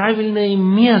на правильное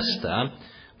место,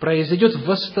 произойдет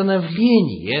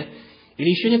восстановление, или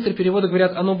еще некоторые переводы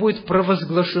говорят, оно будет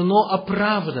провозглашено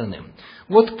оправданным.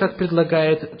 Вот как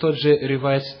предлагает тот же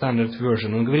Revised Standard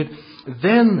Version. Он говорит,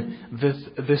 «Then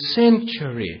the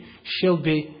sanctuary shall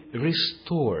be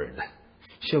restored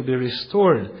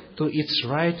to its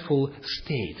rightful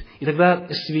state». И тогда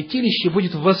святилище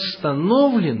будет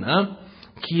восстановлено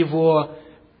к его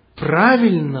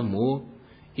правильному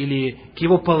или к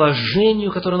его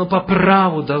положению, которое оно по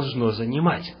праву должно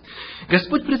занимать.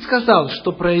 Господь предсказал,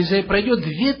 что пройдет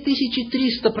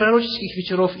 2300 пророческих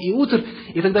вечеров и утр,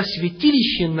 и тогда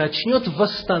святилище начнет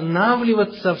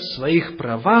восстанавливаться в своих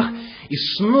правах и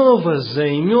снова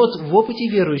займет в опыте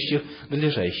верующих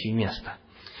надлежащее место.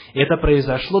 И это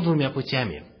произошло двумя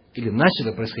путями, или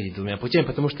начало происходить двумя путями,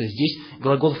 потому что здесь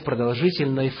глагол в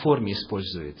продолжительной форме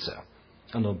используется.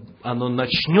 Оно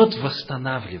начнет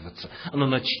восстанавливаться, оно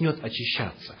начнет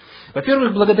очищаться.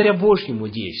 Во-первых, благодаря Божьему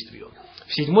действию.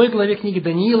 В 7 главе книги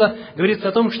Даниила говорится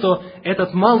о том, что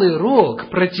этот малый рог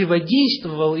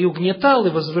противодействовал и угнетал, и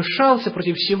возвышался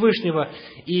против Всевышнего,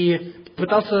 и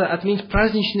пытался отменить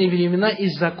праздничные времена и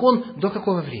закон до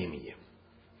какого времени?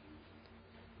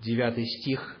 9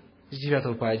 стих, с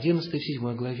 9 по 11 в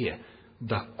 7 главе.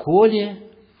 «Доколе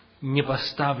не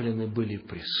поставлены были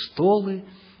престолы,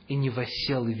 и не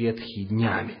воссел ветхий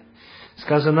днями».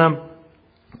 Сказано,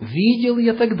 «Видел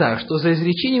я тогда, что за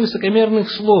изречение высокомерных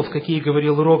слов, какие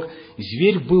говорил рог,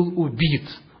 зверь был убит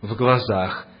в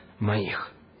глазах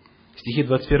моих». Стихи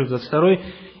 21-22.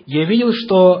 «Я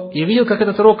видел, как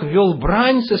этот рог вел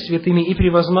брань со святыми и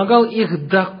превозмогал их,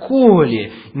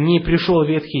 доколе не пришел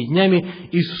ветхий днями,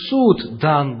 и суд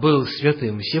дан был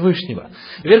святым Всевышнего».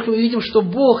 Вверх мы видим, что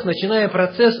Бог, начиная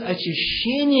процесс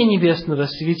очищения небесного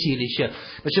святилища,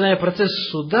 начиная процесс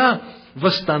суда,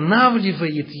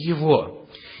 восстанавливает его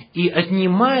и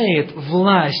отнимает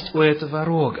власть у этого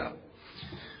рога.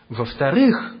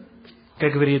 Во-вторых,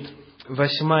 как говорит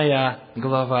 8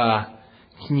 глава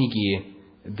книги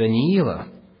Даниила,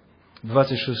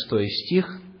 26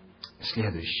 стих,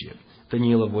 следующее.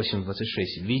 Даниила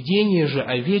 8:26. «Видение же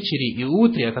о вечере и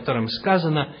утре, о котором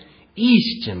сказано,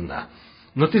 истинно,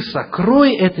 но ты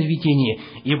сокрой это видение,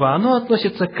 ибо оно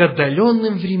относится к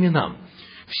отдаленным временам».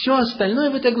 Все остальное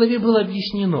в этой главе было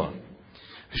объяснено.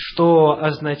 Что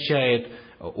означает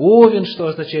овен, что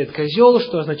означает козел,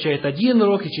 что означает 1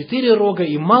 рог и 4 рога,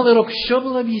 и малый рог. Все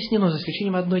было объяснено, за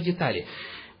исключением одной детали.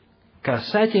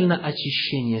 Касательно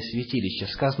очищения святилища.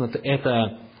 Сказано, ты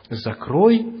это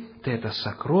закрой, ты это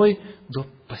сокрой до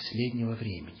последнего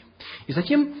времени. И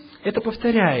затем это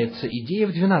повторяется идея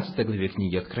в 12 главе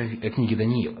книги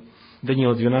Даниила.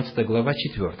 Даниила 12 глава,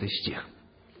 4 стих.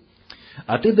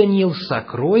 «А ты, Даниил,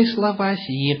 сокрой слова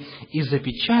сии и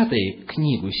запечатай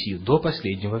книгу сию до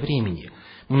последнего времени.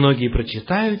 Многие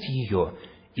прочитают ее,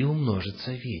 и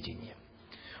умножится ведение».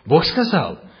 Бог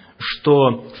сказал,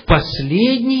 что в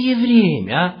последнее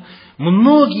время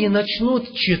многие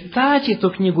начнут читать эту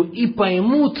книгу и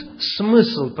поймут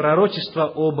смысл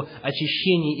пророчества об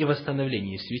очищении и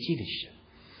восстановлении святилища.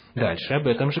 Дальше об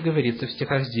этом же говорится в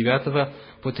стихах с 9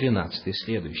 по 13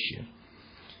 следующее.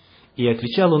 «И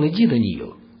отвечал он: иди,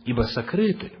 Даниил, ибо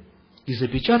сокрыты и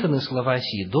запечатаны слова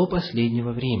сии до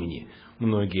последнего времени.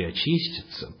 Многие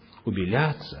очистятся,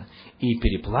 убелятся и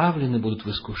переплавлены будут в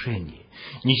искушении.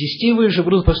 Нечестивые же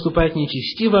будут поступать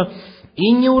нечестиво,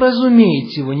 и не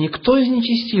уразумеет его никто из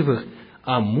нечестивых,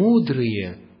 а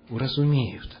мудрые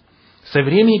уразумеют. Со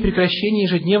времени прекращения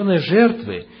ежедневной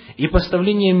жертвы и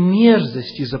поставления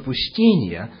мерзости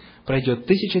запустения пройдет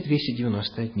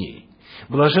 1290 дней.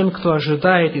 Блажен, кто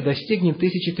ожидает и достигнет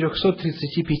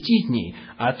 1335 дней,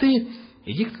 а ты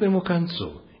иди к твоему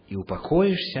концу, и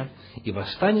упокоишься, и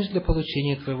восстанешь для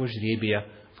получения твоего жребия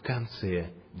в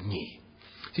конце дней».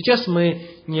 Сейчас мы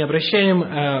не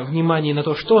обращаем внимания на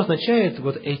то, что означают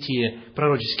вот эти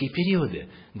пророческие периоды.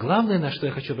 Главное, на что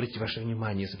я хочу обратить ваше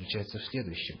внимание, заключается в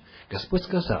следующем. Господь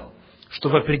сказал, что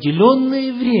в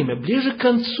определенное время, ближе к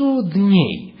концу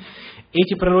дней,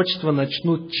 эти пророчества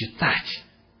начнут читать.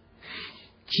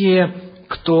 те,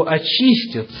 кто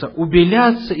очистятся,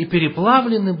 убелятся и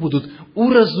переплавлены будут,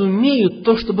 уразумеют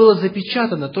то, что было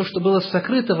запечатано, то, что было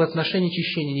сокрыто в отношении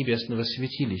очищения небесного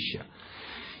святилища,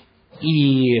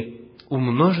 и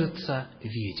умножится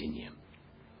ведение.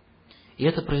 И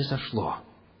это произошло.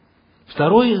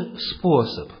 Второй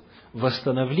способ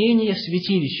восстановления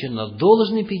святилища на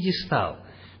должный пьедестал,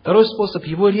 второй способ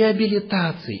его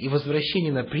реабилитации и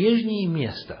возвращения на прежнее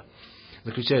место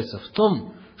заключается в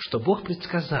том, что Бог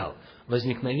предсказал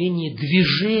возникновение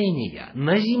движения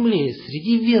на земле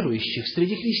среди верующих,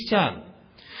 среди христиан,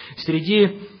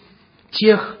 среди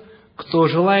тех, кто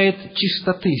желает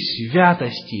чистоты,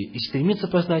 святости и стремится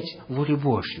познать волю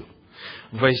Божью.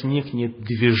 Возникнет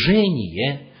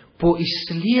движение по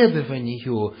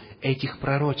исследованию этих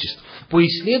пророчеств, по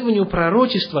исследованию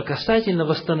пророчества касательно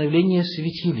восстановления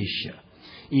святилища.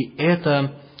 И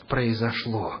это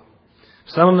произошло.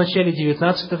 В самом начале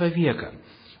XIX века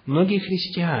многие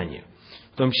христиане,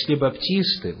 в том числе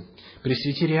баптисты,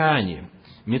 пресвитериане,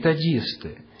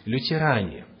 методисты,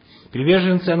 лютеране,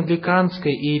 приверженцы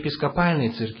англиканской и епископальной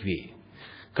церквей,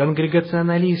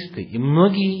 конгрегационалисты и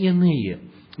многие иные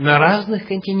на разных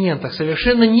континентах,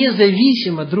 совершенно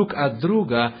независимо друг от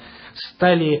друга,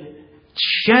 стали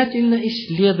тщательно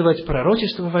исследовать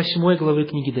пророчество 8 главы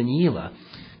книги Даниила,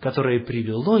 которое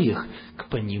привело их к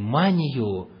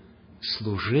пониманию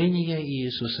служения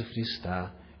Иисуса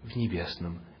Христа в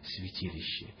небесном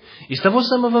святилище. И с того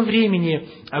самого времени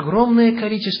огромное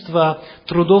количество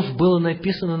трудов было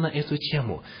написано на эту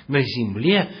тему. На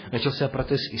земле начался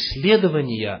процесс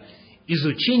исследования,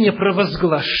 изучения,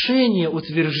 провозглашения,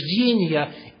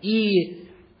 утверждения и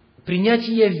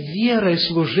принятия верой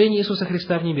служения Иисуса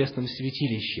Христа в небесном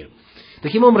святилище.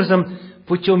 Таким образом,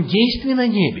 путем действий на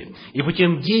небе и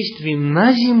путем действий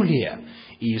на земле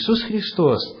Иисус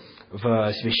Христос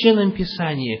в Священном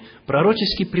Писании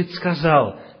пророчески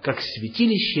предсказал, как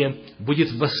святилище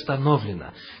будет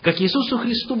восстановлено, как Иисусу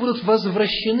Христу будут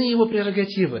возвращены Его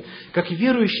прерогативы, как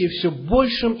верующие все в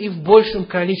большем и в большем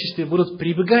количестве будут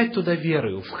прибегать туда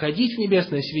верою, входить в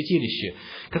небесное святилище,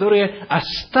 которые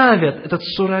оставят этот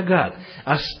суррогат,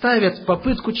 оставят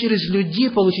попытку через людей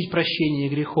получить прощение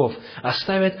грехов,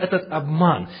 оставят этот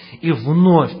обман и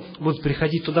вновь будут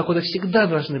приходить туда, куда всегда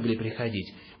должны были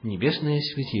приходить, в небесное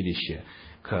святилище,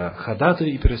 к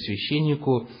ходатаю и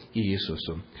первосвященнику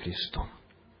Иисусу Христу.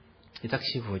 Итак,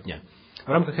 сегодня, в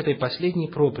рамках этой последней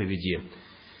проповеди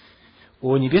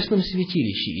о небесном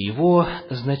святилище и его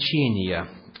значения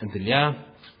для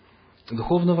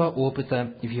духовного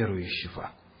опыта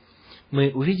верующего,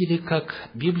 мы увидели, как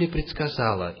Библия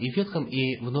предсказала и в Ветхом,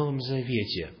 и в Новом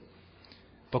Завете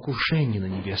покушение на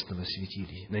небесное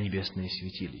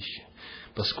святилище.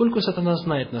 Поскольку сатана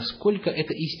знает, насколько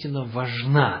эта истина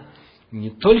важна,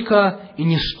 не только и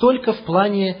не столько в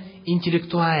плане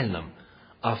интеллектуальном,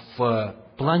 а в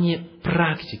плане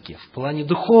практики, в плане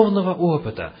духовного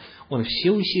опыта, он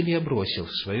все усилия бросил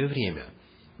в свое время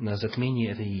на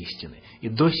затмение этой истины и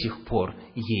до сих пор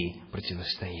ей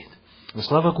противостоит. Но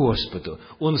слава Господу,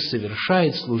 он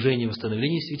совершает служение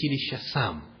восстановления святилища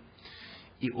сам.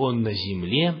 И он на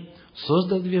земле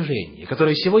создал движение,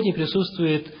 которое сегодня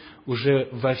присутствует уже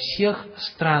во всех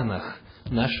странах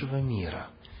нашего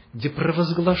мира, где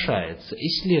провозглашается,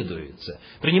 исследуется,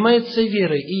 принимается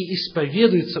верой и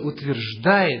исповедуется,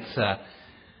 утверждается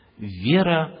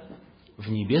вера в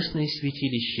небесное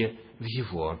святилище, в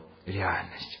его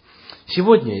реальность.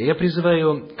 Сегодня я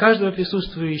призываю каждого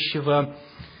присутствующего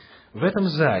в этом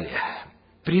зале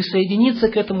присоединиться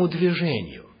к этому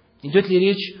движению. Идет ли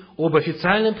речь об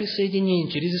официальном присоединении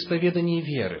через исповедание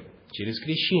веры, через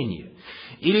крещение,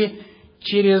 или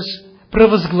через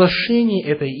провозглашение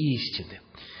этой истины,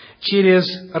 через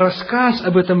рассказ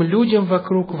об этом людям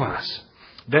вокруг вас.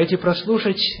 Дайте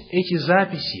прослушать эти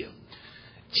записи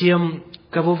тем,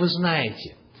 кого вы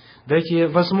знаете. Дайте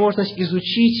возможность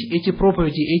изучить эти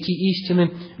проповеди, эти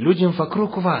истины людям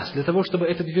вокруг вас, для того, чтобы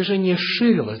это движение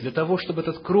ширилось, для того, чтобы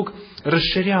этот круг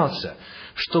расширялся,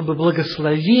 чтобы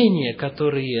благословения,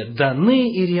 которые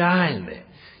даны и реальны,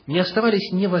 не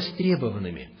оставались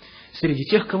невостребованными среди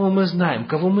тех, кого мы знаем,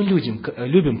 кого мы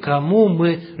любим, кому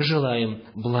мы желаем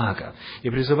блага. И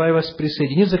призываю вас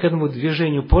присоединиться к этому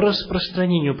движению по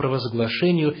распространению,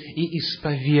 провозглашению и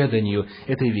исповеданию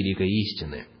этой великой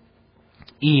истины.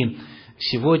 И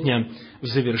сегодня, в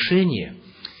завершение,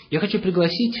 я хочу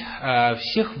пригласить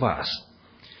всех вас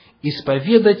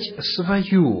исповедать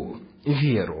свою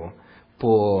веру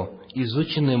по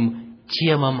изученным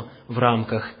темам в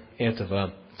рамках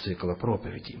этого цикла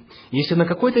проповедей. Если на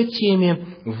какой-то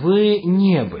теме вы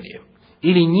не были,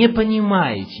 или не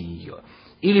понимаете ее,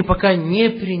 или пока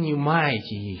не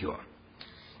принимаете ее,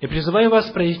 Я призываю вас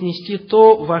произнести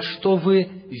то, во что вы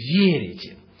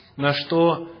верите, на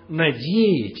что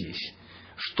надеетесь,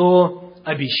 что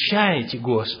обещаете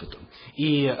Господу.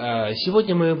 И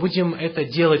сегодня мы будем это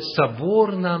делать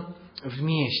соборно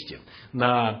вместе.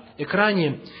 На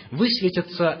экране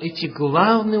высветятся эти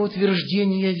главные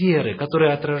утверждения веры,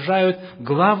 которые отражают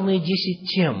главные 10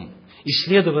 тем,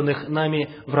 исследованных нами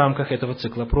в рамках этого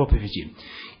цикла проповедей.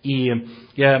 И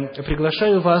я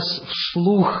приглашаю вас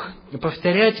вслух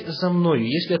повторять за мною,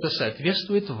 если это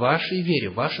соответствует вашей вере,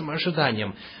 вашим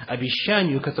ожиданиям,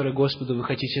 обещанию, которое Господу вы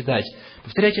хотите дать.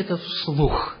 Повторять это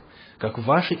вслух, как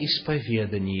ваше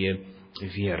исповедание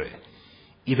веры.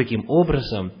 И таким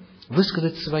образом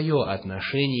высказать свое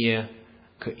отношение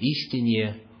к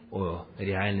истине о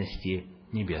реальности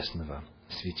небесного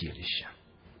святилища.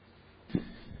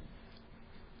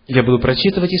 Я буду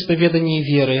прочитывать исповедание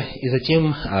веры, и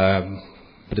затем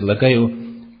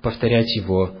предлагаю повторять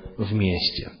его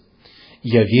вместе.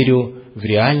 Я верю в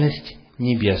реальность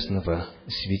небесного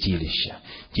святилища.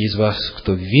 Те из вас,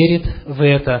 кто верит в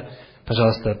это,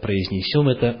 пожалуйста, произнесем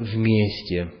это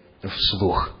вместе,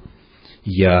 вслух.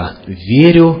 Я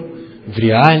верю в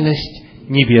реальность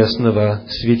небесного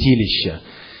святилища.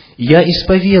 Я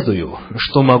исповедую,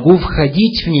 что могу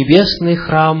входить в небесный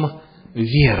храм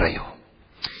верою.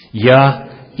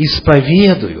 Я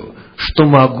исповедую, что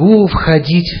могу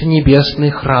входить в небесный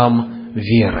храм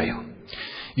верою.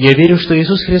 Я верю, что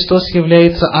Иисус Христос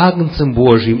является Агнцем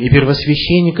Божьим и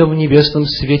первосвященником в небесном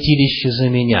святилище за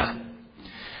меня.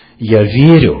 Я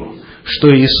верю, что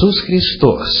Иисус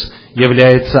Христос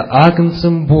является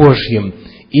Агнцем Божьим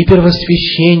и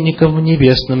первосвященником в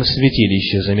небесном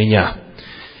святилище за меня.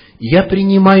 Я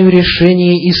принимаю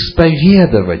решение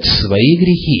исповедовать свои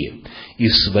грехи и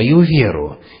свою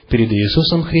веру перед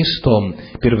Иисусом Христом,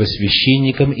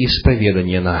 первосвященником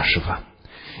исповедания нашего.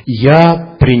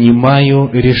 Я принимаю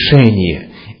решение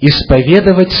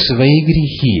исповедовать свои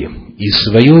грехи и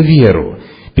свою веру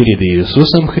перед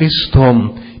Иисусом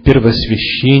Христом,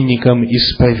 первосвященником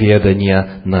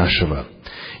исповедания нашего.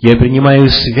 Я принимаю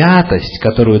святость,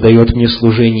 которую дает мне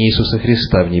служение Иисуса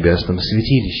Христа в небесном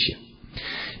святилище.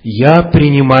 Я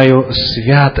принимаю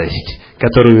святость,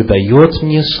 которую дает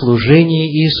мне служение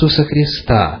Иисуса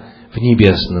Христа в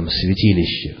небесном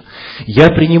святилище. Я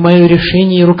принимаю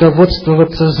решение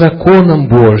руководствоваться законом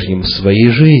Божьим в своей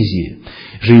жизни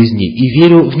и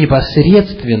верю в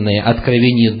непосредственное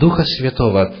откровение Духа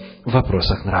Святого в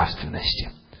вопросах нравственности.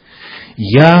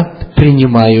 Я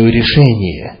принимаю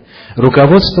решение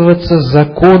руководствоваться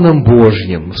законом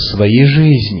Божьим в своей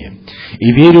жизни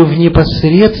и верю в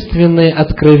непосредственное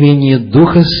откровение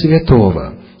Духа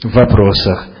Святого в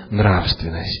вопросах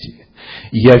нравственности.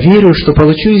 Я верю, что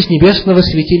получу из небесного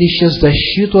святилища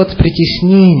защиту от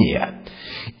притеснения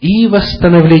и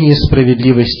восстановление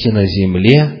справедливости на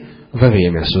земле во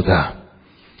время суда.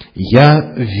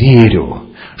 Я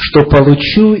верю, что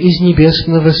получу из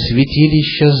небесного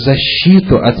святилища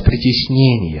защиту от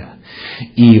притеснения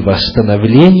и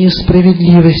восстановление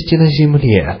справедливости на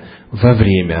земле во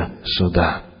время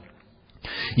суда.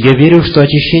 Я верю, что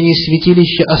очищение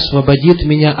святилища освободит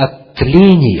меня от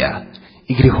тления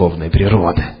и греховной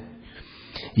природы.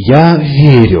 Я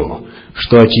верю,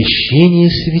 что очищение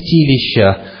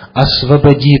святилища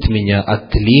освободит меня от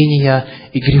тления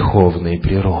и греховной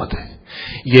природы.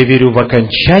 Я верю в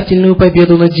окончательную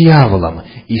победу над дьяволом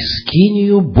и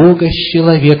скинию Бога с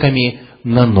человеками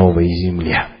на новой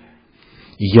земле.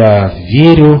 Я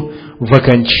верю в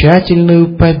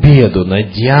окончательную победу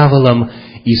над дьяволом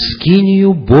и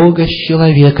скинию Бога с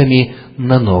человеками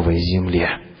на новой земле.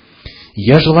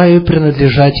 Я желаю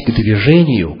принадлежать к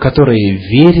движению, которое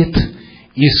верит,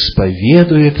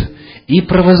 исповедует и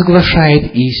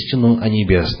провозглашает истину о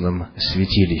небесном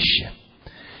святилище.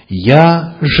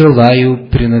 Я желаю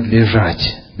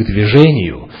принадлежать к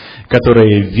движению,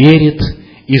 которое верит,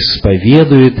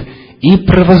 исповедует и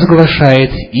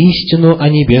провозглашает истину о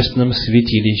небесном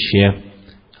святилище.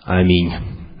 Аминь.